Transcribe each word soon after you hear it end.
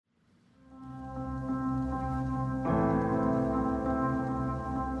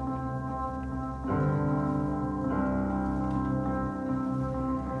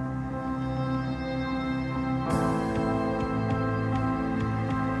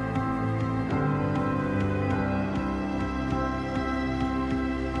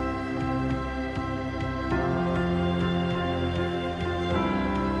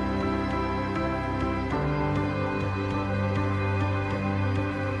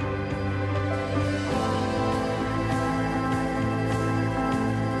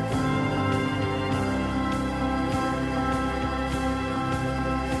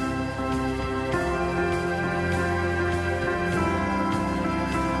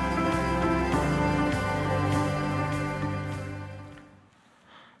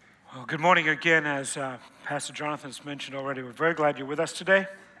Good morning again. As Pastor Jonathan has mentioned already, we're very glad you're with us today.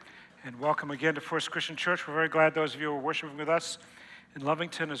 And welcome again to First Christian Church. We're very glad those of you who are worshiping with us in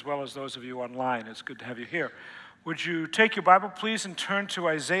Lovington, as well as those of you online. It's good to have you here. Would you take your Bible, please, and turn to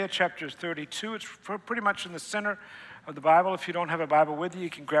Isaiah chapter 32. It's pretty much in the center of the Bible. If you don't have a Bible with you, you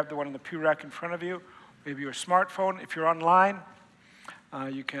can grab the one in the pew rack in front of you, maybe your smartphone. If you're online,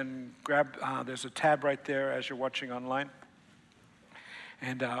 you can grab, there's a tab right there as you're watching online.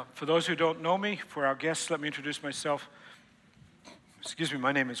 And for those who don't know me, for our guests, let me introduce myself.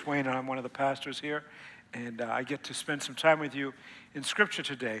 My name is Wayne, and I'm one of the pastors here. And I get to spend some time with you in Scripture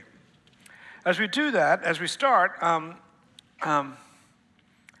today. As we do that, as we start,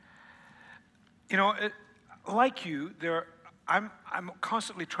 like you, I'm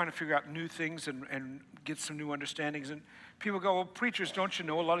constantly trying to figure out new things and get some new understandings. And people go, well, preachers, don't you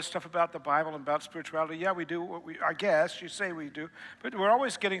know a lot of stuff about the Bible and about spirituality? Yeah, we do. I guess you say we do. But we're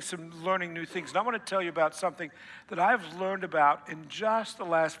always getting some learning new things. And I want to tell you about something that I've learned about in just the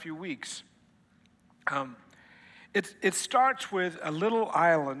last few weeks. It starts with a little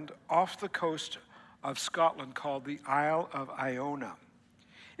island off the coast of Scotland called the Isle of Iona.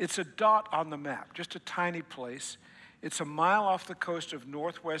 It's a dot on the map, just a tiny place. It's a mile off the coast of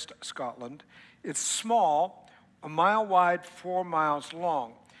northwest Scotland. It's small, a mile wide, 4 miles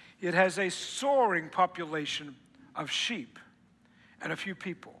long. It has a soaring population of sheep and a few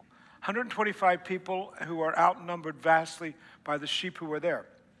people. 125 people who are outnumbered vastly by the sheep who are there.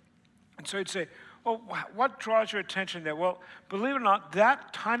 And so you'd say, well, what draws your attention there? Well, believe it or not,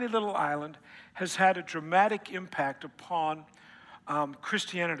 that tiny little island has had a dramatic impact upon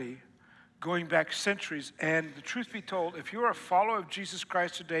Christianity going back centuries. And the truth be told, if you're a follower of Jesus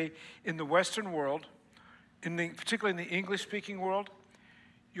Christ today in the Western world, particularly in the English-speaking world,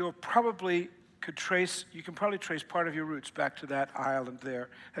 you can probably trace part of your roots back to that island there,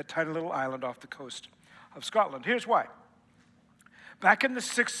 that tiny little island off the coast of Scotland. Here's why. Back in the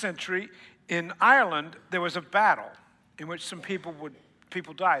 6th century, in Ireland, there was a battle in which some people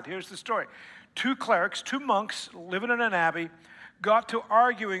died. Here's the story. 2 clerics, 2 monks living in an abbey, got to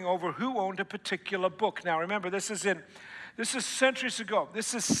arguing over who owned a particular book. Now remember, this is centuries ago.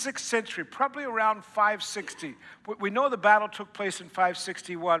 This is 6th century, probably around 560. We know the battle took place in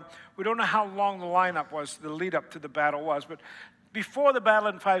 561. We don't know how long the lineup was, the lead up to the battle was, but before the battle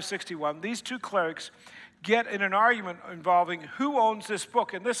in 561, these 2 clerics get in an argument involving who owns this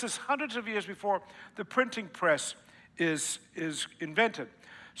book. And this is hundreds of years before the printing press is invented.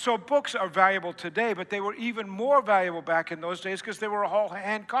 So books are valuable today, but they were even more valuable back in those days because they were all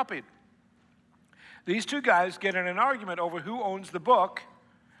hand-copied. These 2 guys get in an argument over who owns the book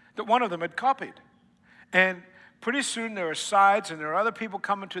that one of them had copied. And pretty soon there are sides, and there are other people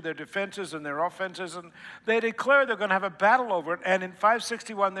coming to their defenses and their offenses, and they declare they're going to have a battle over it. And in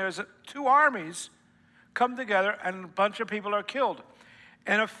 561, there's 2 armies come together, and a bunch of people are killed.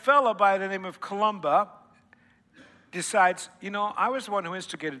 And a fellow by the name of Columba decides, I was the one who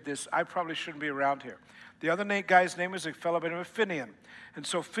instigated this. I probably shouldn't be around here. The other guy's name is a fellow by the name of Finian. And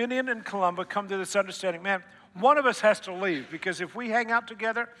so Finian and Columba come to this understanding, man, one of us has to leave, because if we hang out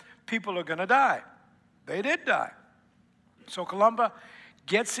together, people are going to die. They did die. So Columba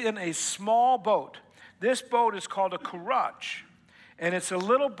gets in a small boat. This boat is called a currach, and it's a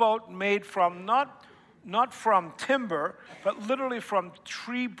little boat made from not from timber, but literally from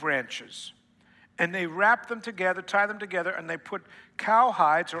tree branches. And they wrap them together, tie them together, and they put cow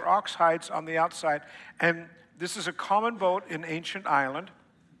hides or ox hides on the outside. And this is a common boat in ancient Ireland.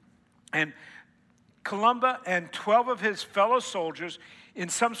 And Columba and 12 of his fellow soldiers, in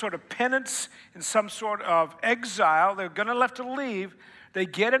some sort of penance, in some sort of exile, they're going to have to leave. They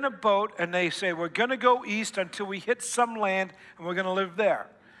get in a boat and they say, we're going to go east until we hit some land, and we're going to live there.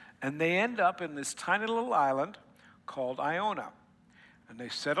 And they end up in this tiny little island called Iona. And they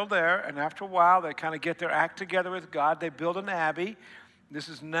settle there, and after a while, they kind of get their act together with God. They build an abbey. This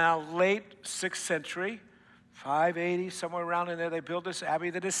is now late 6th century, 580, somewhere around in there. They build this abbey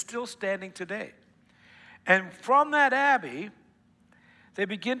that is still standing today. And from that abbey, they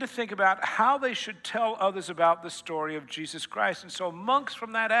begin to think about how they should tell others about the story of Jesus Christ. And so monks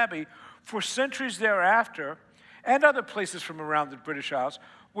from that abbey, for centuries thereafter, and other places from around the British Isles,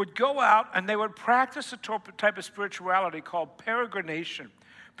 would go out and they would practice a type of spirituality called peregrination.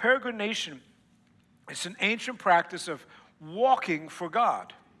 Peregrination is an ancient practice of walking for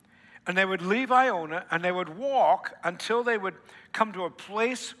God. And they would leave Iona and they would walk until they would come to a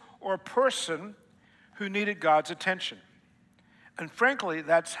place or a person who needed God's attention. And frankly,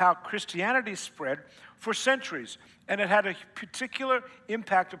 that's how Christianity spread for centuries. And it had a particular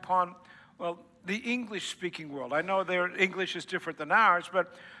impact upon, the English-speaking world. I know their English is different than ours,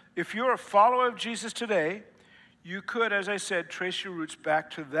 but if you're a follower of Jesus today, you could, as I said, trace your roots back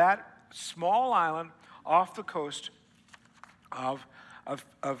to that small island off the coast of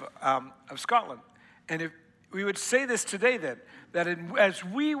Scotland. And if we would say this today then, that as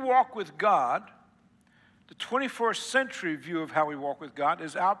we walk with God, the 21st century view of how we walk with God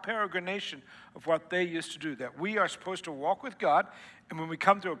is our peregrination of what they used to do, that we are supposed to walk with God, and when we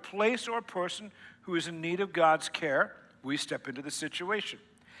come to a place or a person who is in need of God's care, we step into the situation.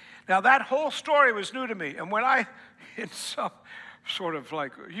 Now, that whole story was new to me, and when in some sort of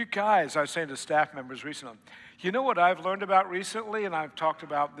like, you guys, I was saying to staff members recently, you know what I've learned about recently, and I've talked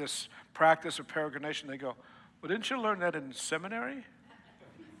about this practice of peregrination, they go, well, didn't you learn that in seminary?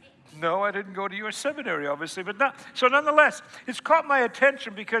 No, I didn't go to your seminary, obviously, but not. So nonetheless, it's caught my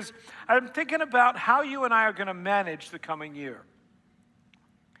attention because I'm thinking about how you and I are going to manage the coming year.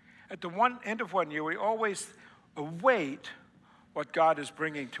 At the end of one year, we always await what God is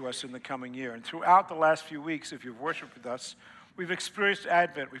bringing to us in the coming year. And throughout the last few weeks, if you've worshiped with us, we've experienced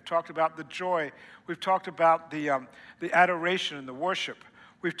Advent. We've talked about the joy. We've talked about the adoration and the worship.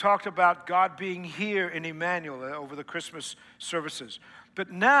 We've talked about God being here in Emmanuel over the Christmas services. But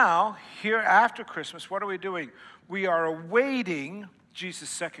now, here after Christmas, what are we doing? We are awaiting Jesus'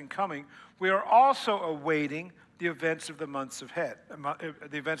 second coming. We are also awaiting the events of the months ahead.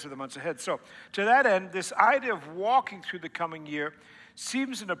 So, to that end, this idea of walking through the coming year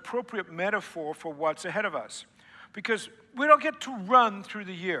seems an appropriate metaphor for what's ahead of us. Because we don't get to run through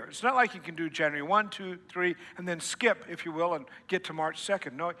the year. It's not like you can do January 1, 2, 3, and then skip, if you will, and get to March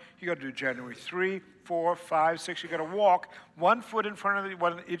 2nd. No, you got to do January 3, 4, 5, 6. You got to walk one foot in front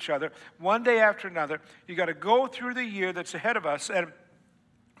of each other, one day after another. You got to go through the year that's ahead of us. And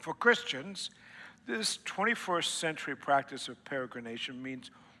for Christians, this 21st century practice of peregrination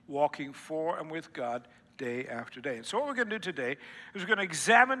means walking for and with God day after day. And so what we're going to do today is we're going to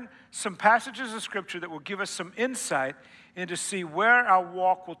examine some passages of Scripture that will give us some insight into see where our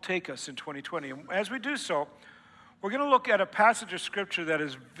walk will take us in 2020. And as we do so, we're going to look at a passage of Scripture that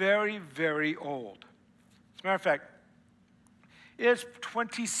is very, very old. As a matter of fact, it's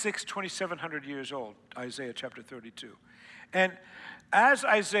 2,700 years old, Isaiah chapter 32. And as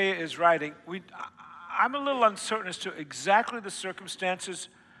Isaiah is writing, I'm a little uncertain as to exactly the circumstances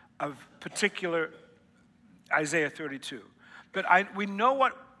of particular Isaiah 32. But we know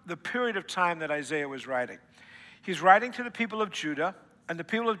what the period of time that Isaiah was writing. He's writing to the people of Judah, and the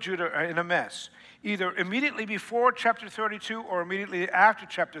people of Judah are in a mess. Either immediately before chapter 32 or immediately after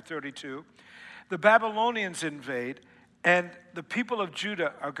chapter 32, the Babylonians invade, and the people of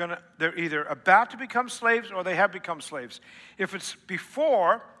Judah they're either about to become slaves or they have become slaves. If it's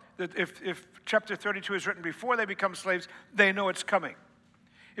before, if chapter 32 is written before they become slaves, they know it's coming.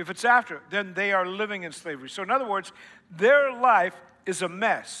 If it's after, then they are living in slavery. So in other words, their life is a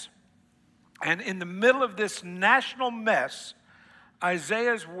mess. And in the middle of this national mess,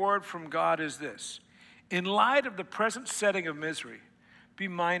 Isaiah's word from God is this: in light of the present setting of misery, be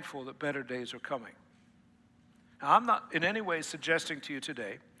mindful that better days are coming. Now, I'm not in any way suggesting to you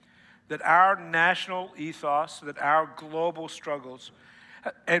today that our national ethos, that our global struggles,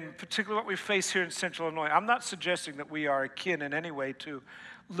 and particularly what we face here in Central Illinois, I'm not suggesting that we are akin in any way to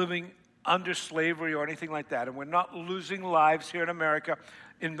living under slavery or anything like that, and we're not losing lives here in America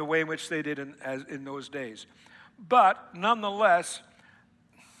in the way in which they did in those days. But nonetheless,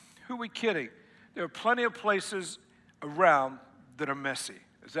 who are we kidding? There are plenty of places around that are messy.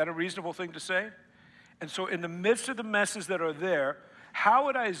 Is that a reasonable thing to say? And so in the midst of the messes that are there, how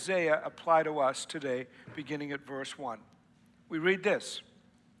would Isaiah apply to us today, beginning at verse 1? We read this: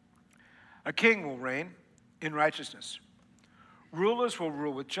 a king will reign in righteousness. Rulers will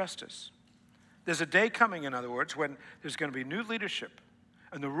rule with justice. There's a day coming, in other words, when there's going to be new leadership,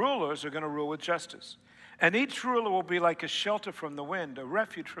 and the rulers are going to rule with justice. And each ruler will be like a shelter from the wind, a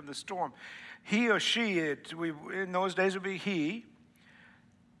refuge from the storm. He or she, in those days would be he,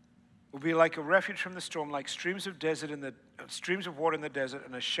 will be like a refuge from the storm, like streams of water in the desert,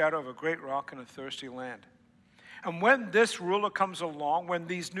 and a shadow of a great rock in a thirsty land. And when this ruler comes along, when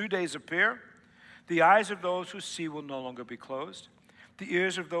these new days appear, the eyes of those who see will no longer be closed. The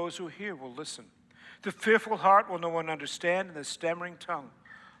ears of those who hear will listen. The fearful heart will no one understand, and the stammering tongue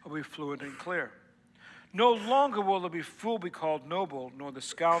will be fluent and clear. No longer will the fool be called noble, nor the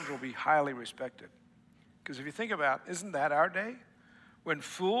scoundrel be highly respected. Because if you think about it, isn't that our day? When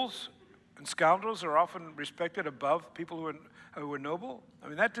fools and scoundrels are often respected above people who are noble? I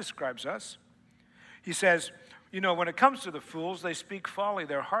mean, that describes us. He says, when it comes to the fools, they speak folly.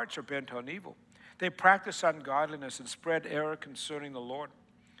 Their hearts are bent on evil. They practice ungodliness and spread error concerning the Lord.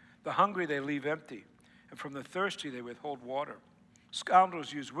 The hungry they leave empty, and from the thirsty they withhold water.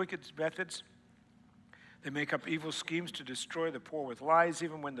 Scoundrels use wicked methods. They make up evil schemes to destroy the poor with lies,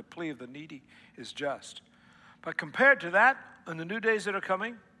 even when the plea of the needy is just. But compared to that, in the new days that are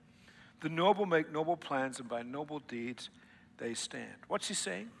coming, the noble make noble plans, and by noble deeds they stand. What's he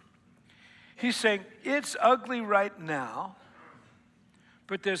saying? He's saying, it's ugly right now,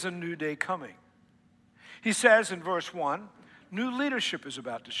 but there's a new day coming. He says in verse 1, new leadership is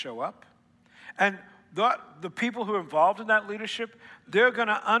about to show up. And the people who are involved in that leadership, they're going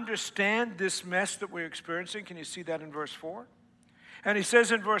to understand this mess that we're experiencing. Can you see that in verse 4? And he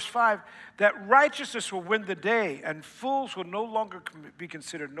says in verse 5 that righteousness will win the day, and fools will no longer be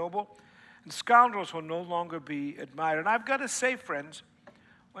considered noble, and scoundrels will no longer be admired. And I've got to say, friends,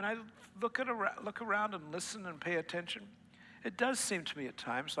 when I look around and listen and pay attention, it does seem to me at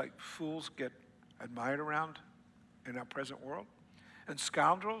times like fools get admired around in our present world, and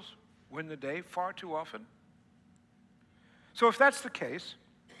scoundrels win the day far too often. So if that's the case,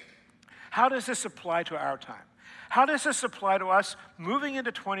 how does this apply to our time? How does this apply to us moving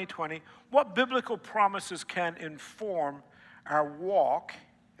into 2020? What biblical promises can inform our walk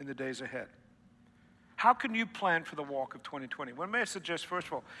in the days ahead? How can you plan for the walk of 2020? Well, may I suggest, first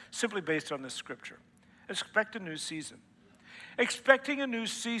of all, simply based on this scripture, expect a new season. Expecting a new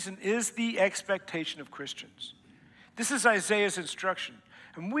season is the expectation of Christians. This is Isaiah's instruction.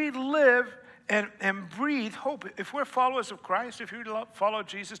 And we live and breathe hope. If we're followers of Christ, if you follow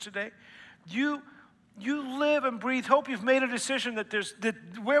Jesus today, you live and breathe hope. You've made a decision that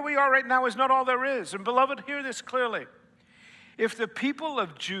where we are right now is not all there is. And beloved, hear this clearly. If the people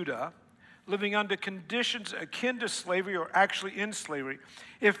of Judah, living under conditions akin to slavery or actually in slavery,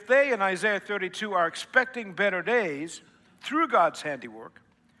 if they in Isaiah 32 are expecting better days through God's handiwork,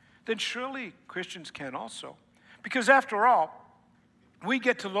 then surely Christians can also. Because after all, we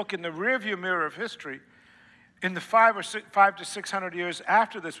get to look in the rearview mirror of history in the 5 to 600 years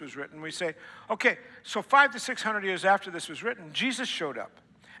after this was written. We say, okay, so 5 to 600 years after this was written, Jesus showed up.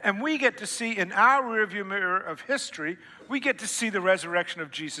 And we get to see in our rearview mirror of history, we get to see the resurrection of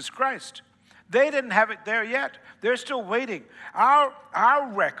Jesus Christ. They didn't have it there yet. They're still waiting.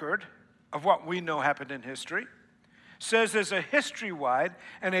 Our record of what we know happened in history says there's a history-wide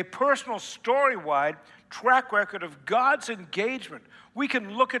and a personal story-wide track record of God's engagement. We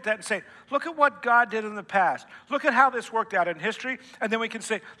can look at that and say, look at what God did in the past. Look at how this worked out in history. And then we can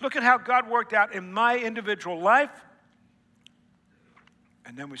say, look at how God worked out in my individual life.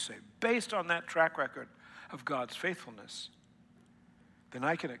 And then we say, based on that track record of God's faithfulness, then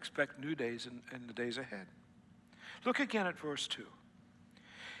I can expect new days in the days ahead. Look again at verse 2.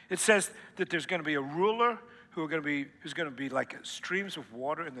 It says that there's going to be a ruler who's going to be like streams of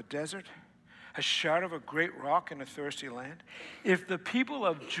water in the desert, a shadow of a great rock in a thirsty land. If the people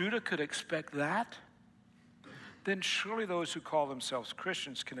of Judah could expect that, then surely those who call themselves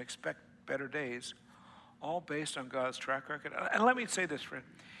Christians can expect better days, all based on God's track record. And let me say this, friend.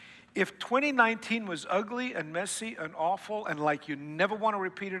 If 2019 was ugly and messy and awful and like you never want to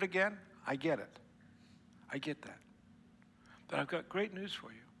repeat it again, I get it. I get that. But I've got great news for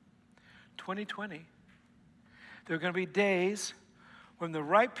you. 2020, there are going to be days when the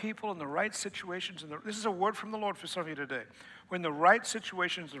right people in the right situations, and this is a word from the Lord for some of you today, when the right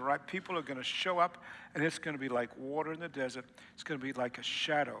situations, the right people are going to show up, and it's going to be like water in the desert. It's going to be like a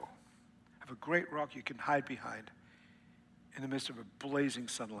shadow of a great rock you can hide behind in the midst of a blazing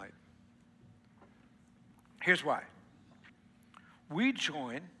sunlight. Here's why. We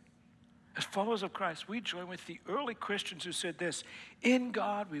join, as followers of Christ, we join with the early Christians who said this: in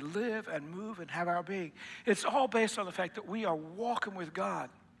God we live and move and have our being. It's all based on the fact that we are walking with God.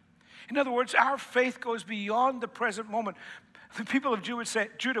 In other words, our faith goes beyond the present moment. The people of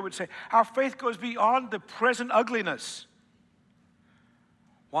Judah would say, our faith goes beyond the present ugliness.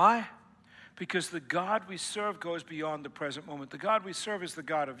 Why? Because the God we serve goes beyond the present moment. The God we serve is the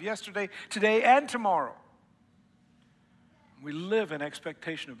God of yesterday, today, and tomorrow. We live in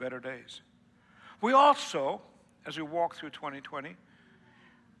expectation of better days. We also, as we walk through 2020,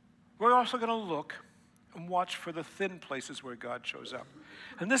 we're also going to look and watch for the thin places where God shows up.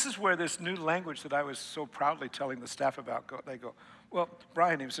 And this is where this new language that I was so proudly telling the staff about, they go, well,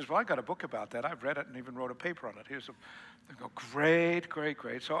 Brian even says, well, I got a book about that. I've read it and even wrote a paper on it. They go, great, great,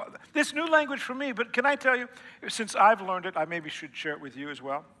 great. So this new language for me, but can I tell you, since I've learned it, I maybe should share it with you as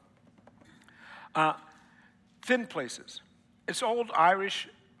well. Thin places. It's old Irish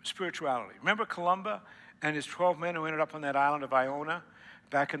spirituality. Remember Columba and his 12 men who ended up on that island of Iona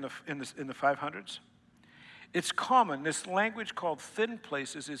back in the 500s? It's common. This language called thin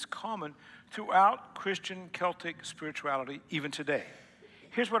places is common throughout Christian Celtic spirituality even today.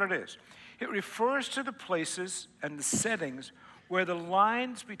 Here's what it is. It refers to the places and the settings where the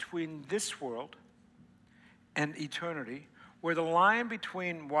lines between this world and eternity, where the line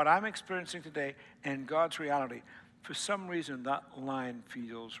between what I'm experiencing today and God's reality, for some reason that line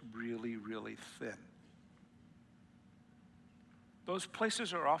feels really, really thin. Those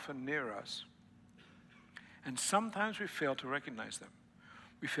places are often near us, and sometimes we fail to recognize them.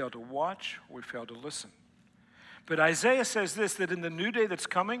 We fail to watch, we fail to listen. But Isaiah says this, that in the new day that's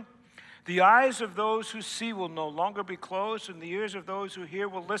coming, the eyes of those who see will no longer be closed, and the ears of those who hear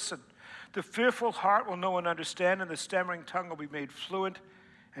will listen. The fearful heart will know and understand, and the stammering tongue will be made fluent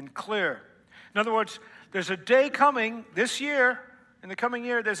and clear. In other words, there's a day coming this year, in the coming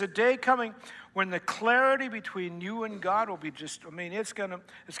year, there's a day coming when the clarity between you and God will be just, it's gonna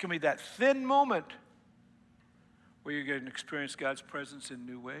be that thin moment where you're going to experience God's presence in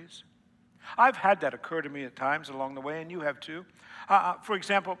new ways. I've had that occur to me at times along the way, and you have too. For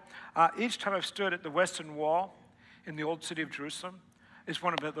example, each time I've stood at the Western Wall in the old city of Jerusalem, it's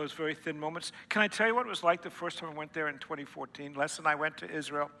one of those very thin moments. Can I tell you what it was like the first time I went there in 2014? Les and I went to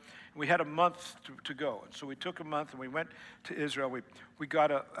Israel, and we had a month to go. And so we took a month, and we went to Israel. We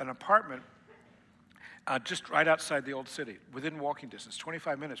got an apartment just right outside the old city, within walking distance.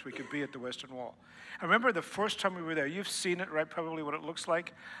 25 minutes, we could be at the Western Wall. I remember the first time we were there. You've seen it, right? Probably what it looks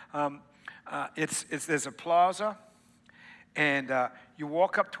like. There's a plaza, and you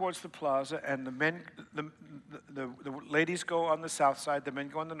walk up towards the plaza, and the ladies go on the south side, the men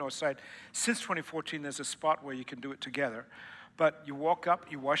go on the north side. Since 2014, there's a spot where you can do it together. But you walk up,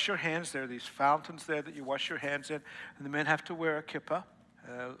 you wash your hands. There are these fountains there that you wash your hands in, and the men have to wear a kippah,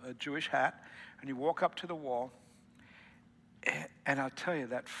 a Jewish hat, and you walk up to the wall. And I'll tell you,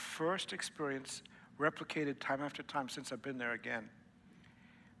 that first experience, replicated time after time since I've been there again,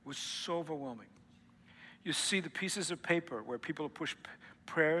 was so overwhelming. You see the pieces of paper where people push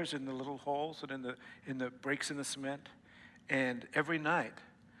prayers in the little holes and in the breaks in the cement. And every night,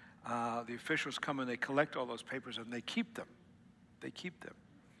 the officials come and they collect all those papers and they keep them. They keep them.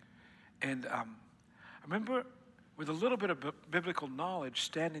 And I remember with a little bit of biblical knowledge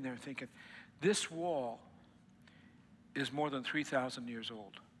standing there thinking, this wall is more than 3,000 years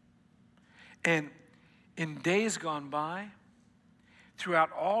old. And in days gone by,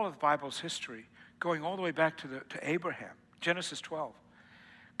 throughout all of the Bible's history, going all the way back to Abraham, Genesis 12,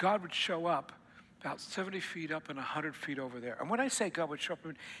 God would show up about 70 feet up and 100 feet over there. And when I say God would show up,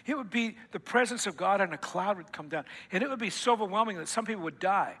 it would be the presence of God, and a cloud would come down. And it would be so overwhelming that some people would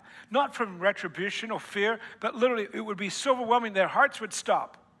die. Not from retribution or fear, but literally it would be so overwhelming their hearts would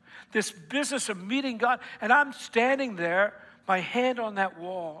stop. This business of meeting God, and I'm standing there, my hand on that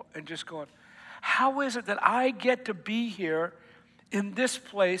wall, and just going, how is it that I get to be here in this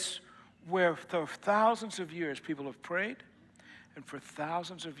place where for thousands of years people have prayed, and for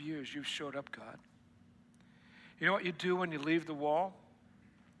thousands of years you've showed up, God? You know what you do when you leave the wall?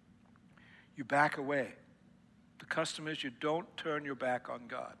 You back away. The custom is you don't turn your back on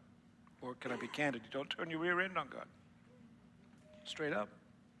God. Or can I be candid? You don't turn your rear end on God. Straight up.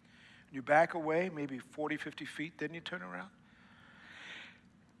 You back away maybe 40, 50 feet, then you turn around.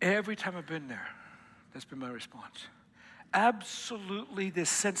 Every time I've been there, that's been my response. Absolutely this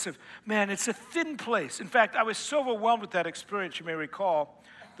sense of, man, it's a thin place. In fact, I was so overwhelmed with that experience, you may recall,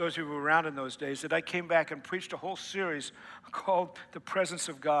 those who were around in those days, that I came back and preached a whole series called The Presence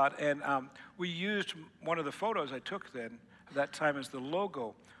of God. And we used one of the photos I took then, at that time, as the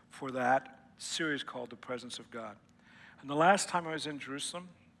logo for that series called The Presence of God. And the last time I was in Jerusalem,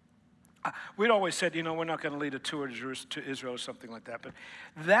 we'd always said, we're not going to lead a tour to Israel or something like that. But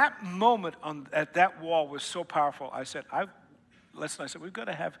that moment at that wall was so powerful. I said, Les and I said, we've got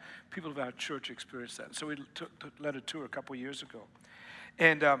to have people of our church experience that. So we led a tour a couple years ago.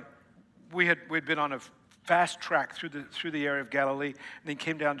 And we'd been on a fast track through the area of Galilee, and then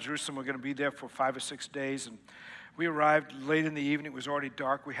came down to Jerusalem. We're going to be there for 5 or 6 days. And we arrived late in the evening. It was already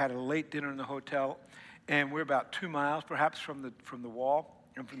dark. We had a late dinner in the hotel. And we're about 2 miles, perhaps, from the wall.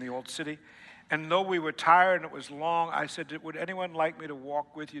 And from the old city. And though we were tired and it was long, I said, would anyone like me to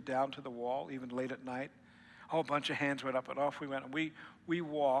walk with you down to the wall, even late at night? A whole bunch of hands went up, and off we went. And we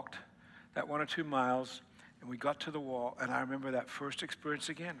walked that 1 or 2 miles, and we got to the wall. And I remember that first experience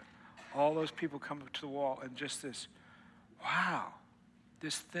again. All those people come up to the wall, and just this, wow,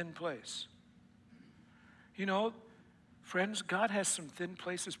 this thin place. Friends, God has some thin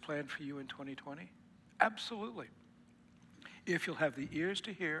places planned for you in 2020. Absolutely. If you'll have the ears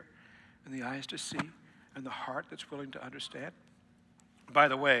to hear and the eyes to see and the heart that's willing to understand. By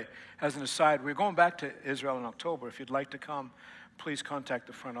the way, as an aside, we're going back to Israel in October. If you'd like to come, please contact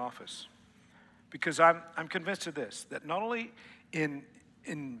the front office. Because I'm convinced of this, that not only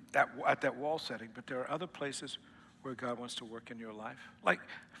at that wall setting, but there are other places where God wants to work in your life? Like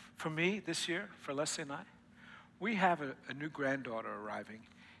for me this year, for Leslie and I, we have a new granddaughter arriving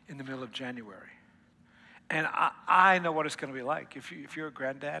in the middle of January. And I know what it's going to be like. If you're a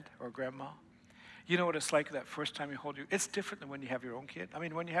granddad or a grandma, you know what it's like that first time you hold you. It's different than when you have your own kid. I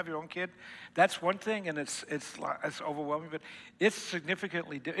mean, when you have your own kid, that's one thing, and it's overwhelming, but it's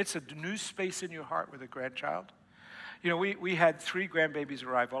significantly it's a new space in your heart with a grandchild. You know, we had 3 grandbabies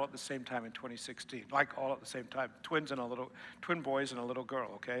arrive all at the same time in 2016, like all at the same time, twin boys and a little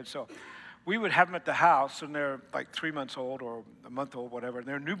girl, okay? And so we would have them at the house, and they're like 3 months old or a month old, whatever, and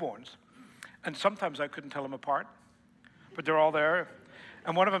they're newborns. And sometimes I couldn't tell them apart, but they're all there.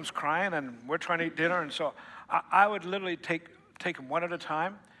 And one of them's crying, and we're trying to eat dinner. And so I would literally take them one at a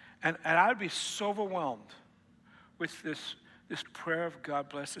time, and I would be so overwhelmed with this prayer of God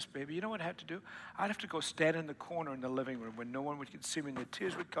bless this baby. You know what I had to do? I'd have to go stand in the corner in the living room when no one could see me, and the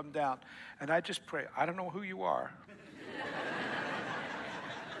tears would come down. And I'd just pray, I don't know who you are,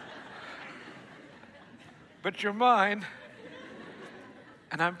 but you're mine,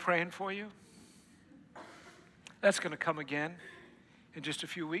 and I'm praying for you. That's going to come again in just a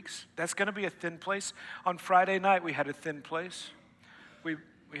few weeks. That's going to be a thin place. On Friday night, we had a thin place. We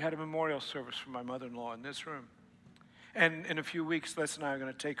had a memorial service for my mother-in-law in this room. And in a few weeks, Les and I are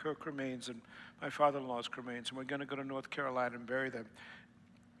going to take her cremains and my father-in-law's cremains, and we're going to go to North Carolina and bury them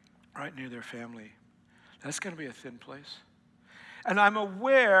right near their family. That's going to be a thin place. And I'm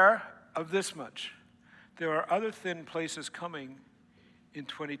aware of this much. There are other thin places coming in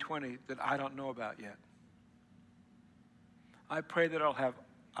 2020 that I don't know about yet. I pray that I'll have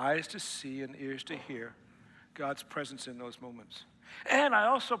eyes to see and ears to hear God's presence in those moments. And I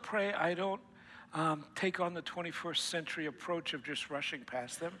also pray I don't take on the 21st century approach of just rushing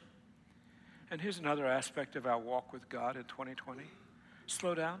past them. And here's another aspect of our walk with God in 2020.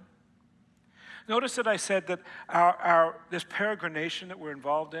 Slow down. Notice that I said that this peregrination that we're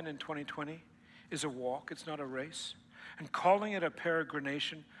involved in 2020 is a walk. It's not a race. And calling it a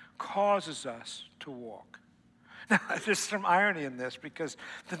peregrination causes us to walk. Now, there's some irony in this because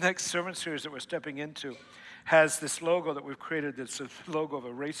the next sermon series that we're stepping into has this logo that we've created that's a logo of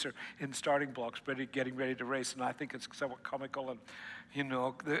a racer in starting blocks, getting ready to race. And I think it's somewhat comical and, you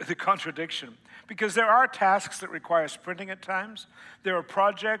know, the contradiction. Because there are tasks that require sprinting at times. There are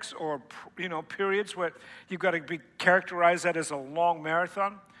projects or, you know, periods where you've got to be characterized that as a long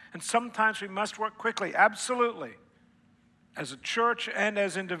marathon. And sometimes we must work quickly, absolutely, as a church and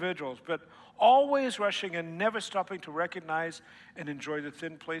as individuals. But always rushing and never stopping to recognize and enjoy the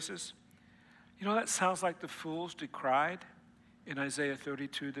thin places. You know, that sounds like the fools decried in Isaiah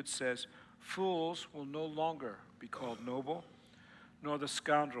 32 that says, fools will no longer be called noble, nor the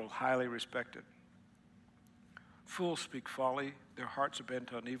scoundrel highly respected. Fools speak folly, their hearts are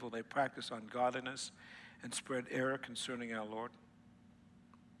bent on evil, they practice ungodliness and spread error concerning our Lord.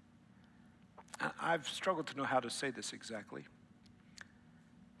 I've struggled to know how to say this exactly.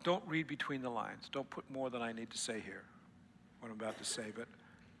 Don't read between the lines. Don't put more than I need to say here, what I'm about to say. But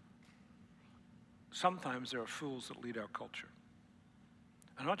sometimes there are fools that lead our culture.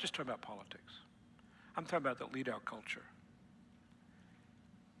 I'm not just talking about politics. I'm talking about that lead our culture.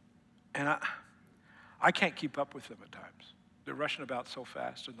 And I can't keep up with them at times. They're rushing about so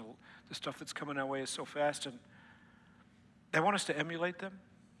fast, and the stuff that's coming our way is so fast, and they want us to emulate them.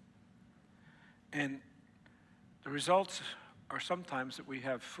 And the results are sometimes that we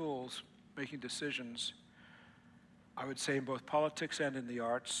have fools making decisions, I would say in both politics and in the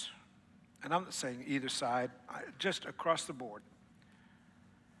arts, and I'm not saying either side, just across the board.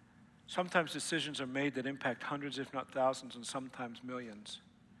 Sometimes decisions are made that impact hundreds, if not thousands, and sometimes millions.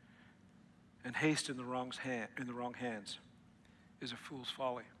 And haste in the wrong hands is a fool's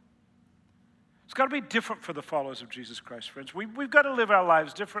folly. It's got to be different for the followers of Jesus Christ, friends. We've got to live our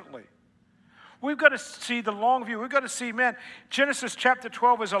lives differently. We've got to see the long view. We've got to see, man, Genesis chapter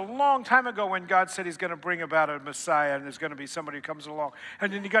 12 was a long time ago when God said he's going to bring about a Messiah and there's going to be somebody who comes along.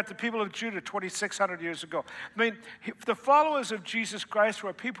 And then you got the people of Judah 2,600 years ago. I mean, the followers of Jesus Christ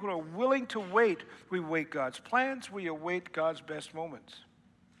were people who are willing to wait. We await God's plans. We await God's best moments.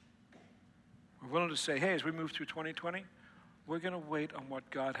 We're willing to say, hey, as we move through 2020, we're going to wait on what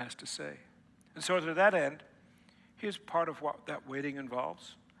God has to say. And so to that end, here's part of what that waiting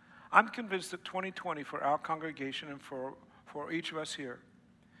involves. I'm convinced that 2020 for our congregation and for each of us here,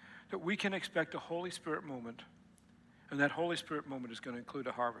 that we can expect a Holy Spirit moment, and that Holy Spirit moment is going to include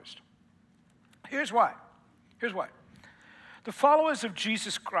a harvest. Here's why. The followers of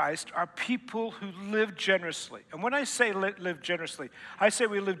Jesus Christ are people who live generously. And when I say live generously, I say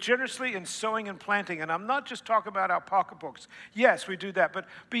we live generously in sowing and planting. And I'm not just talking about our pocketbooks. Yes, we do that. But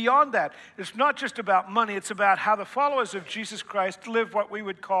beyond that, it's not just about money. It's about how the followers of Jesus Christ live what we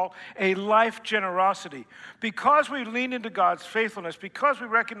would call a life generosity. Because we lean into God's faithfulness, because we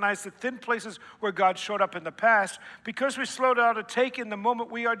recognize the thin places where God showed up in the past, because we slow down to take in the moment,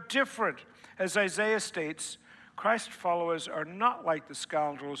 we are different. As Isaiah states, Christ's followers are not like the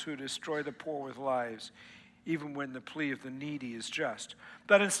scoundrels who destroy the poor with lies, even when the plea of the needy is just.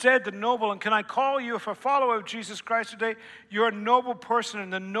 But instead, the noble, and can I call you, if a follower of Jesus Christ today, you're a noble person,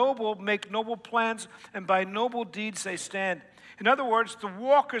 and the noble make noble plans, and by noble deeds they stand. In other words, the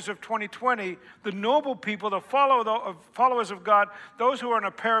walkers of 2020, the noble people, the followers of God, those who are in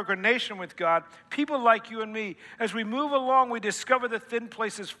a peregrination with God, people like you and me, as we move along, we discover the thin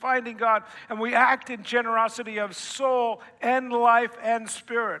places, finding God, and we act in generosity of soul and life and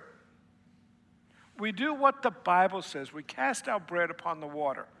spirit. We do what the Bible says. We cast our bread upon the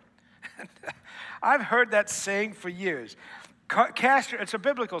water. I've heard that saying for years. It's a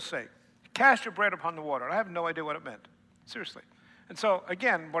biblical saying. Cast your bread upon the water. I have no idea what it meant. Seriously. And so,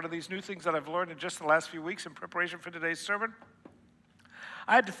 again, one of these new things that I've learned in just the last few weeks in preparation for today's sermon,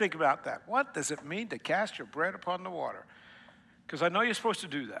 I had to think about that. What does it mean to cast your bread upon the water? Because I know you're supposed to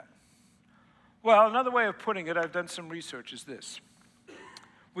do that. Well, another way of putting it, I've done some research, is this.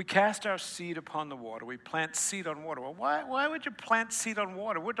 We cast our seed upon the water. We plant seed on water. Well, why would you plant seed on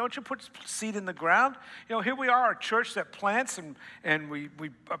water? Don't you put seed in the ground? You know, here we are, a church that plants, and we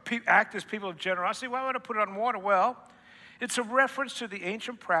act as people of generosity. Why would I put it on water? Well, it's a reference to the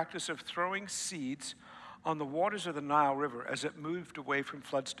ancient practice of throwing seeds on the waters of the Nile River as it moved away from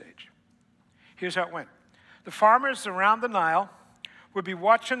flood stage. Here's how it went. The farmers around the Nile would be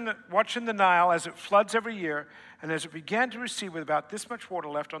watching the Nile as it floods every year, and as it began to recede with about this much water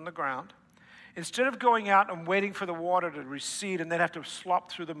left on the ground, instead of going out and waiting for the water to recede and then have to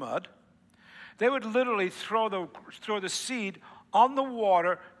slop through the mud, they would literally throw the seed on the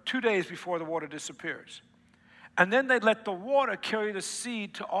water 2 days before the water disappears. And then they'd let the water carry the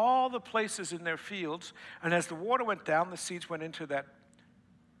seed to all the places in their fields. And as the water went down, the seeds went into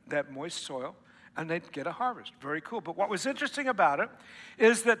that moist soil, and they'd get a harvest. Very cool. But what was interesting about it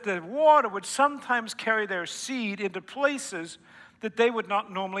is that the water would sometimes carry their seed into places that they would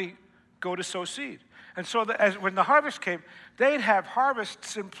not normally go to sow seed. And so when the harvest came, they'd have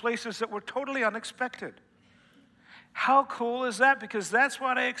harvests in places that were totally unexpected. How cool is that? Because that's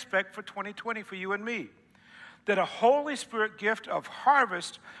what I expect for 2020 for you and me. That a Holy Spirit gift of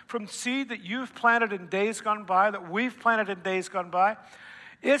harvest from seed that you've planted in days gone by, that we've planted in days gone by,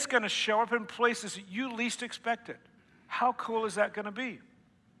 it's going to show up in places that you least expected. How cool is that going to be?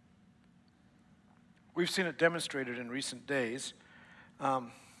 We've seen it demonstrated in recent days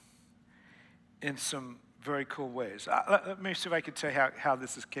in some very cool ways. Let me see if I can tell you how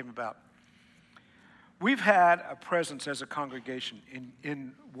this came about. We've had a presence as a congregation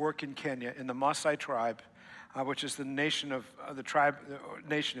in work in Kenya, in the Maasai tribe, which is the nation of the tribe,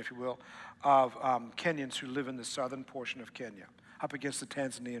 nation, if you will, of Kenyans who live in the southern portion of Kenya, up against the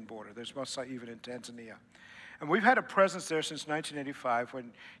Tanzanian border. There's Maasai even in Tanzania. And we've had a presence there since 1985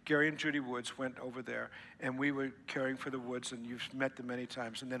 when Gary and Judy Woods went over there, and we were caring for the Woods, and you've met them many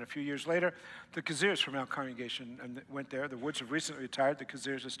times. And then a few years later, the Kazirs from our congregation went there. The Woods have recently retired. The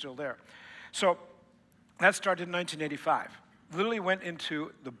Kazirs are still there. So that started in 1985. Literally went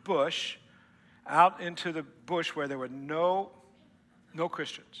into the bush, out into the bush where there were no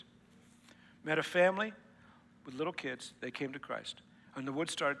Christians. Met a family with little kids. They came to Christ. And the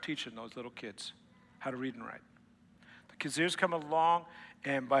Woods started teaching those little kids how to read and write. The Kazirs come along,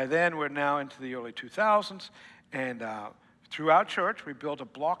 and by then we're now into the early 2000s. And through our church, we built a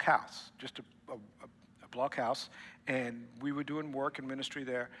block house, just a block house. And we were doing work and ministry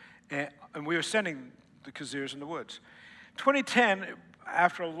there. And we were sending the Kazirs in the Woods. 2010,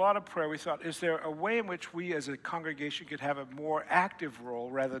 after a lot of prayer, we thought, is there a way in which we as a congregation could have a more active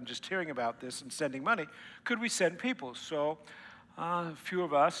role rather than just hearing about this and sending money? Could we send people? So a few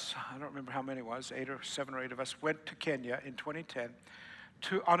of us, I don't remember how many it was, 7 or 8 of us, went to Kenya in 2010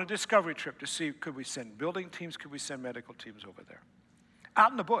 on a discovery trip to see, could we send building teams, could we send medical teams over there?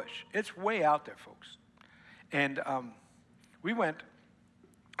 Out in the bush. It's way out there, folks. And we went,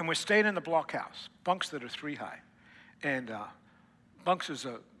 and we're staying in the block house, bunks that are 3 high. And bunks is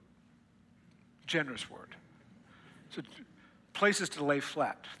a generous word. So places to lay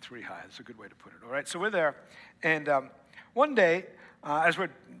flat, 3 high. That's a good way to put it, all right? So we're there, and one day, as we're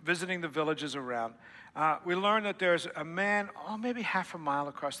visiting the villages around, we learned that there's a man, maybe half a mile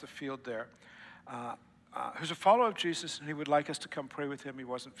across the field there, who's a follower of Jesus, and he would like us to come pray with him. He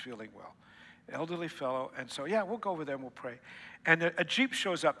wasn't feeling well. Elderly fellow, and so, yeah, we'll go over there and we'll pray. And a Jeep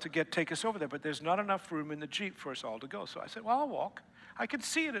shows up to take us over there, but there's not enough room in the Jeep for us all to go. So I said, well, I'll walk. I can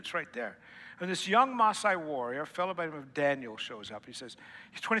see it. It's right there. And this young Maasai warrior, a fellow by the name of Daniel, shows up. He says,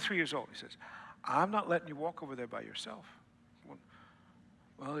 he's 23 years old. He says, I'm not letting you walk over there by yourself.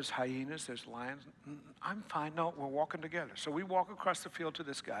 Well, there's hyenas, there's lions. I'm fine. No, we're walking together. So we walk across the field to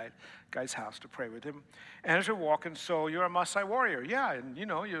this guy's house to pray with him. And as we're walking, so you're a Maasai warrior. Yeah, and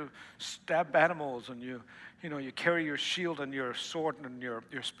you stab animals, and you carry your shield and your sword and your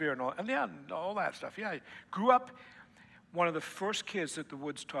spear and all that stuff. Yeah, I grew up one of the first kids that the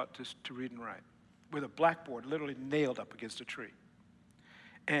woods taught to read and write, with a blackboard literally nailed up against a tree.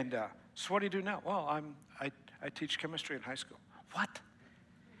 And so what do you do now? Well, I teach chemistry in high school. What?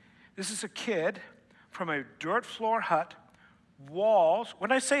 This is a kid from a dirt floor hut, walls.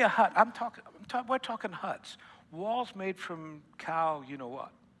 When I say a hut, we're talking huts. Walls made from cow, you know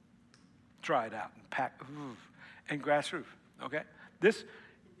what, dried out and packed, and grass roof. Okay, this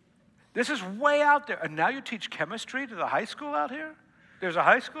is way out there. And now you teach chemistry to the high school out here. There's a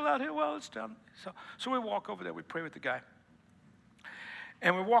high school out here. Well, it's done. So we walk over there. We pray with the guy,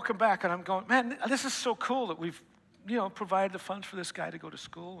 and we're walking back, and I'm going, man, this is so cool that we've provided the funds for this guy to go to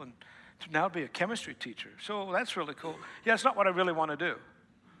school and to now be a chemistry teacher. So that's really cool. Yeah, it's not what I really want to do.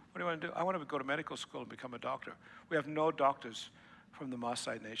 What do you want to do? I want to go to medical school and become a doctor. We have no doctors from the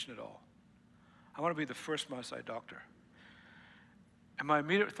Maasai Nation at all. I want to be the first Maasai doctor. And my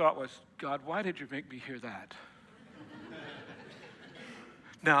immediate thought was, God, why did you make me hear that?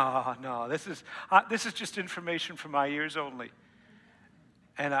 No, this is just information for my ears only.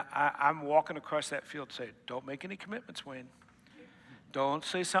 And I'm walking across that field saying, don't make any commitments, Wayne. Don't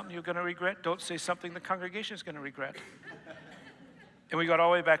say something you're going to regret. Don't say something the congregation is going to regret. And we got all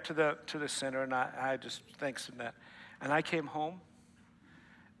the way back to the center, and I just, thanks in that. And I came home,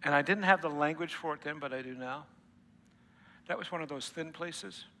 and I didn't have the language for it then, but I do now. That was one of those thin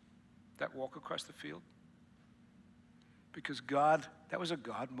places, that walk across the field. Because that was a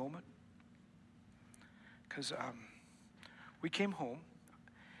God moment. Because we came home,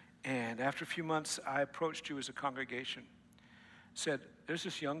 and after a few months, I approached you as a congregation. Said, there's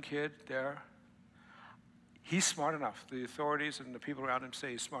this young kid there. He's smart enough. The authorities and the people around him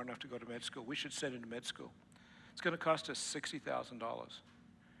say he's smart enough to go to med school. We should send him to med school. It's going to cost us $60,000.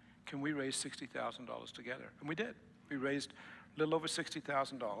 Can we raise $60,000 together? And we did. We raised a little over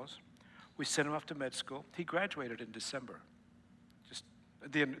 $60,000. We sent him off to med school. He graduated in December, just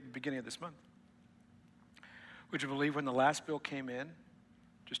at the beginning of this month. Would you believe when the last bill came in,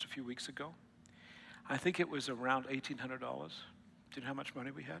 just a few weeks ago, I think it was around $1,800. Do you know how much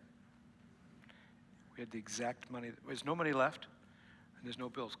money we had? We had the exact money. There's no money left, and there's no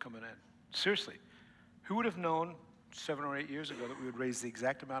bills coming in. Seriously, who would have known 7 or 8 years ago that we would raise the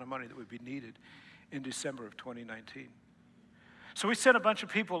exact amount of money that would be needed in December of 2019? So we sent a bunch of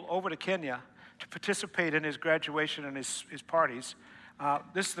people over to Kenya to participate in his graduation and his parties.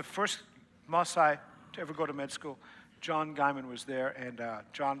 This is the first Maasai to ever go to med school. John Guyman was there, and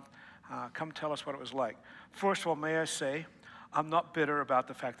John, come tell us what it was like. First of all, may I say, I'm not bitter about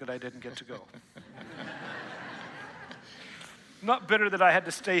the fact that I didn't get to go. Not bitter that I had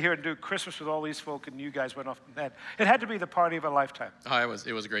to stay here and do Christmas with all these folk and you guys went off. It had to be the party of a lifetime. Oh,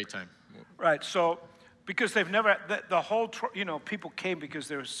 it was a great time. Right, so because they've never, the whole, people came because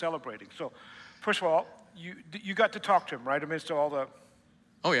they were celebrating. So first of all, you got to talk to him, right, amidst all the...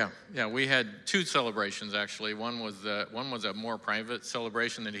 Oh yeah. We had 2 celebrations actually. One was a more private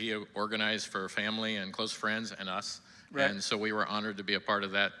celebration that he organized for family and close friends and us, right. And so we were honored to be a part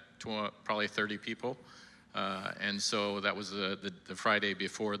of that. Probably 30 people, and so that was the Friday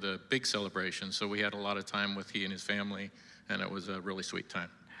before the big celebration. So we had a lot of time with he and his family, and it was a really sweet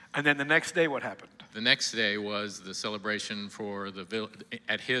time. And then the next day, what happened? The next day was the celebration for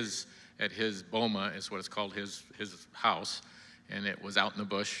at his boma is what it's called, his house. And it was out in the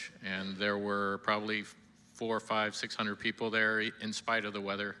bush, and there were probably 400, 500, 600 people there in spite of the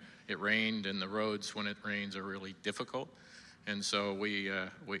weather. It rained, and the roads, when it rains, are really difficult. And so we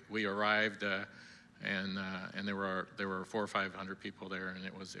arrived, and there were 400 or 500 people there, and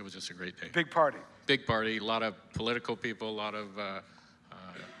it was just a great day. Big party. Big party. A lot of political people, a lot of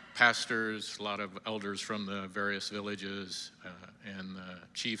pastors, a lot of elders from the various villages, and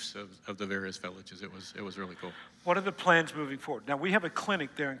chiefs of the various villages. It was really cool. What are the plans moving forward? Now, we have a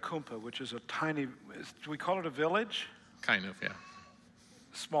clinic there in Kumpa, which is a tiny, do we call it a village? Kind of, yeah.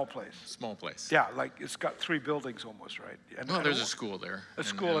 Small place. Small place. Yeah, like it's got 3 buildings almost, right? And Well, there's a school there. A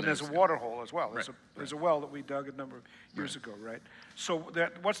school, and there's a water hole as well. Right, There's a well that we dug a number of years ago, right? So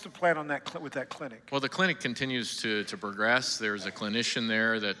what's the plan on that with that clinic? Well, the clinic continues to progress. There's a clinician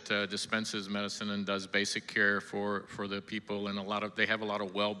there that dispenses medicine and does basic care for the people, and they have a lot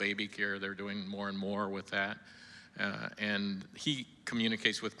of well baby care. They're doing more and more with that. And he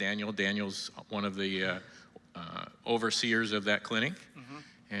communicates with Daniel. Daniel's one of the overseers of that clinic.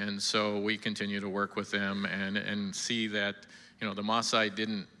 And so we continue to work with them and see that, the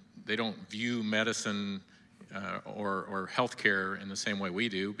Maasai they don't view medicine or healthcare in the same way we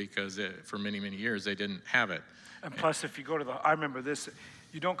do, because for many, many years they didn't have it. And plus, if you go to I remember this,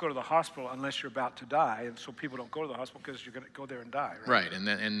 you don't go to the hospital unless you're about to die, and so people don't go to the hospital because you're going to go there and die, right? Right,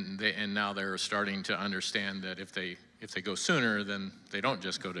 and now they're starting to understand that if they go sooner, then they don't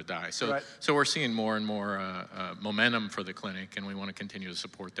just go to die. So Right. so we're seeing more and more momentum for the clinic, and we want to continue to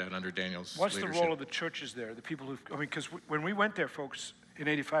support that under Daniel's What's leadership. the role of the churches there? The people because when we went there, folks, in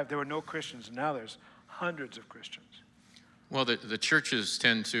 '85, there were no Christians, and now there's hundreds of Christians. Well, the churches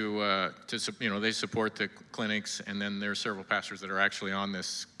tend to they support the clinics, and then there are several pastors that are actually on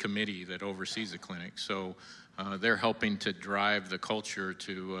this committee that oversees the clinic. So they're helping to drive the culture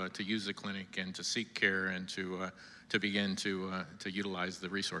to use the clinic and to seek care and to begin to utilize the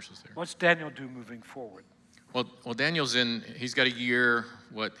resources there. What's Daniel do moving forward? Well, Daniel's he's got a year,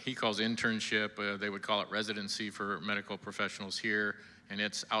 what he calls internship. They would call it residency for medical professionals here, and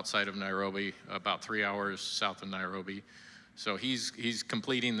it's outside of Nairobi, about 3 hours south of Nairobi. So he's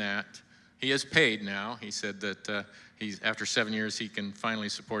completing that. He is paid now. He said that after 7 years, he can finally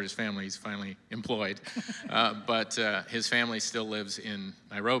support his family. He's finally employed. But his family still lives in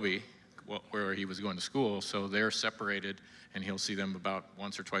Nairobi, where he was going to school. So they're separated, and he'll see them about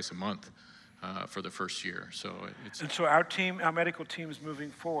once or twice a month for the first year. So it's. And so our medical team is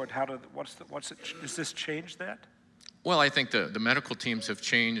moving forward. Does this change that? Well, I think the medical teams have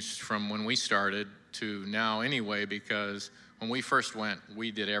changed from when we started to now anyway, because when we first went,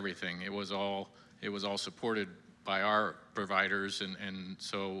 we did everything. It was all supported by our providers, and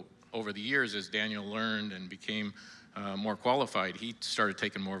so over the years, as Daniel learned and became more qualified, he started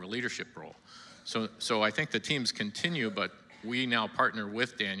taking more of a leadership role. So I think the teams continue, but we now partner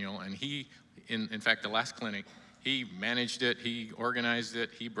with Daniel, and he, in fact, the last clinic, he managed it, he organized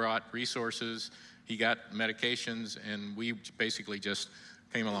it, he brought resources, he got medications, and we basically just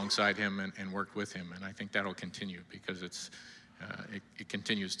came alongside him and worked with him. And I think that'll continue because it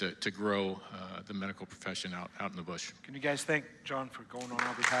continues to grow the medical profession out in the bush. Can you guys thank John for going on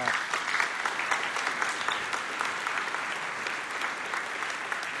our behalf?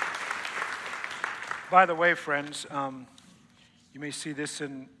 By the way, friends, you may see this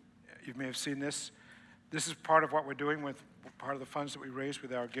you may have seen this. This is part of what we're doing with part of the funds that we raise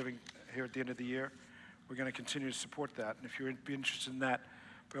with our giving here at the end of the year. We're going to continue to support that. And if you're interested in that,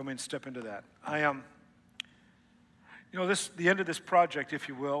 by all means, step into that. The end of this project, if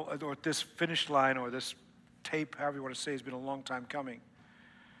you will, or this finish line, or this tape, however you want to say, has been a long time coming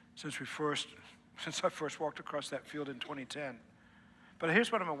since I first walked across that field in 2010. But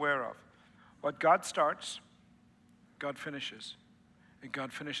here's what I'm aware of. What God starts, God finishes. And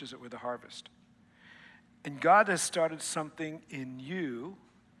God finishes it with a harvest. And God has started something in you,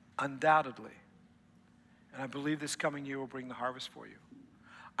 undoubtedly. And I believe this coming year will bring the harvest for you.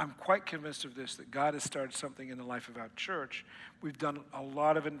 I'm quite convinced of this, that God has started something in the life of our church. We've done a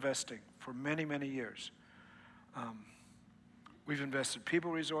lot of investing for many, many years. We've invested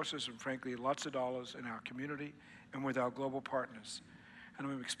people resources and, frankly, lots of dollars in our community and with our global partners. And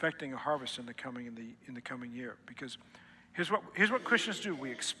I'm expecting a harvest in the coming year. Because here's what Christians do. We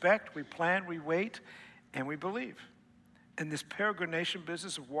expect, we plan, we wait, and we believe. And this peregrination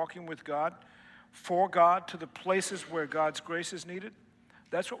business of walking with God, for God, to the places where God's grace is needed,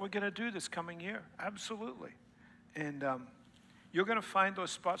 that's what we're going to do this coming year. Absolutely. And you're going to find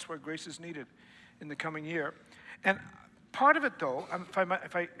those spots where grace is needed in the coming year. And part of it, though,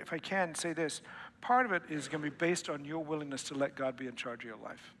 if I can say this, part of it is going to be based on your willingness to let God be in charge of your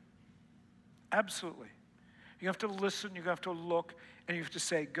life. Absolutely. You have to listen, you have to look, and you have to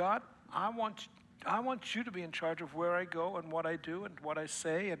say, God, I want you to be in charge of where I go and what I do and what I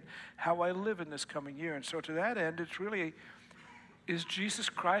say and how I live in this coming year. And so to that end, it's really, is Jesus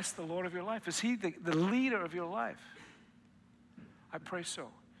Christ the Lord of your life? Is he the leader of your life? I pray so.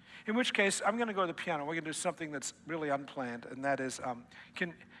 In which case, I'm going to go to the piano. We're going to do something that's really unplanned, and that is,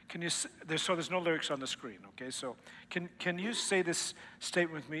 can you? There's no lyrics on the screen, okay? So can you say this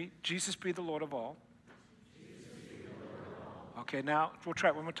statement with me? Jesus be the Lord of all. Okay, now we'll try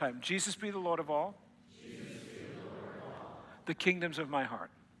it one more time. Jesus be the Lord of all. the kingdoms of my heart.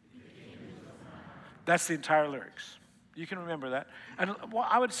 That's the entire lyrics. You can remember that. And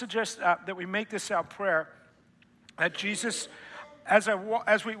I would suggest that we make this our prayer, that Jesus, as I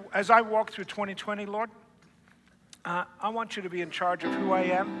walk through 2020, Lord, I want you to be in charge of who I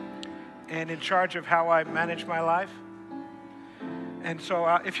am and in charge of how I manage my life. And so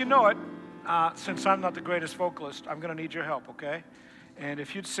if you know it, since I'm not the greatest vocalist, I'm going to need your help, okay? And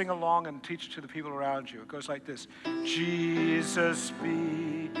if you'd sing along and teach to the people around you, it goes like this. Jesus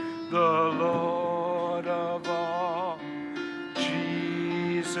be the Lord of all.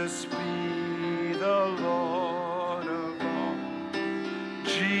 Jesus be the Lord of all.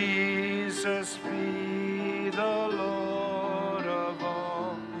 Jesus be the Lord of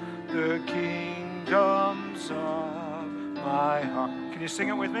all. The kingdoms of my heart. Can you sing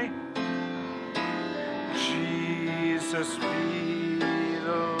it with me? Jesus be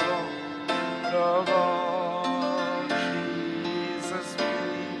the Lord of all. Jesus be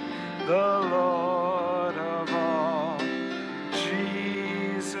the Lord of all.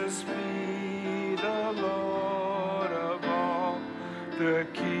 Jesus be the Lord of all. The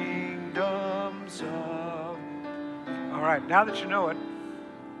kingdoms of... All right, now that you know it,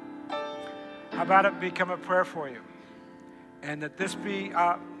 how about it become a prayer for you? And that this be,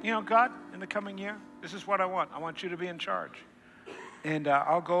 God, in the coming year, this is what I want. I want you to be in charge. And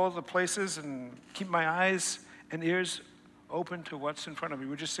I'll go the places and keep my eyes and ears open to what's in front of me.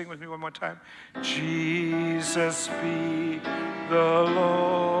 Would you sing with me one more time? Jesus be the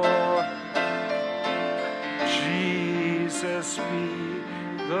Lord. Jesus be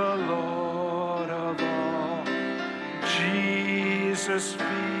the Lord of all. Jesus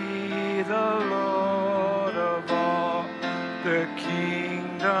be the Lord of all. The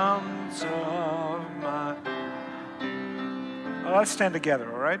kingdoms of my... Well, let's stand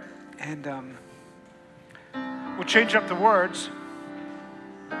together, all right? And we'll change up the words.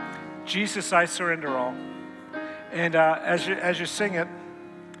 Jesus, I surrender all. And as you sing it,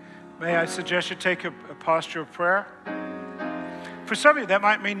 may I suggest you take a posture of prayer. For some of you, that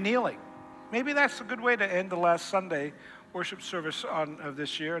might mean kneeling. Maybe that's a good way to end the last Sunday worship service of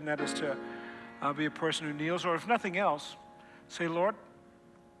this year, and that is to be a person who kneels. Or if nothing else, say, Lord,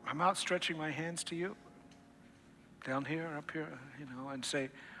 I'm outstretching my hands to you, down here, up here, and say,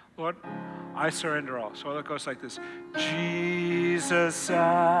 Lord, I surrender all. So it goes like this. Jesus,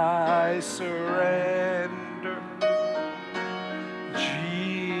 I surrender.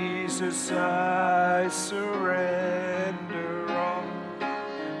 Jesus, I surrender all.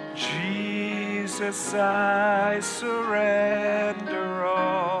 Jesus, I surrender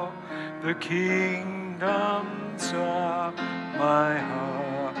all. The kingdoms of my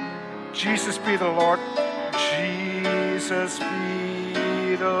heart. Jesus be the Lord. Jesus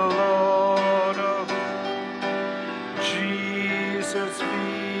be the Lord of all. Jesus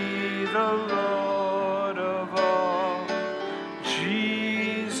be the Lord of all.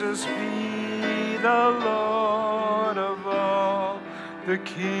 Jesus be the Lord of all. The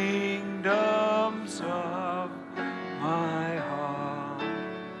kingdoms of my heart.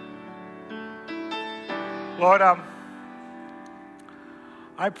 Lord,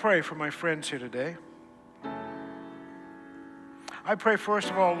 I pray for my friends here today. I pray,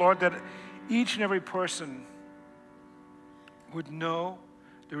 first of all, Lord, that each and every person would know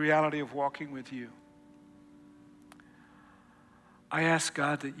the reality of walking with you. I ask,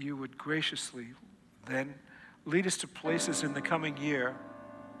 God, that you would graciously then lead us to places in the coming year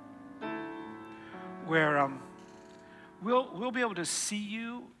where we'll be able to see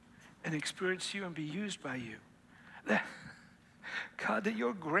you and experience you and be used by you. God, that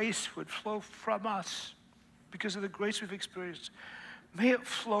your grace would flow from us because of the grace we've experienced. May it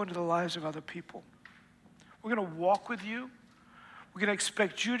flow into the lives of other people. We're going to walk with you. We're going to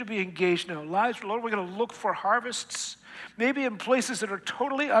expect you to be engaged in our lives. Lord, we're going to look for harvests, maybe in places that are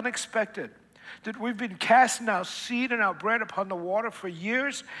totally unexpected, that we've been casting our seed and our bread upon the water for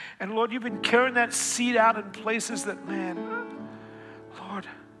years. And Lord, you've been carrying that seed out in places that, man, Lord,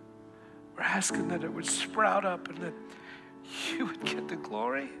 we're asking that it would sprout up and that you would get the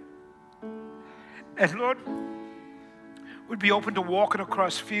glory. And Lord, we'd be open to walking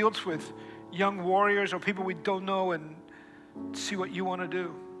across fields with young warriors or people we don't know and see what you want to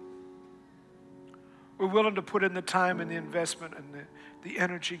do. We're willing to put in the time and the investment and the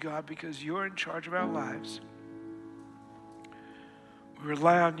energy, God, because you're in charge of our lives. We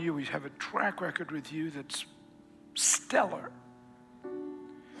rely on you. We have a track record with you that's stellar.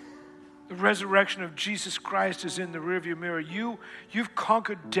 The resurrection of Jesus Christ is in the rearview mirror. You've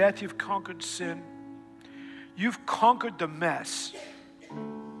conquered death. You've conquered sin. You've conquered the mess.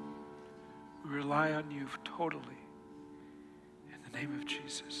 We rely on you totally. In the name of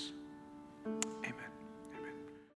Jesus. Amen.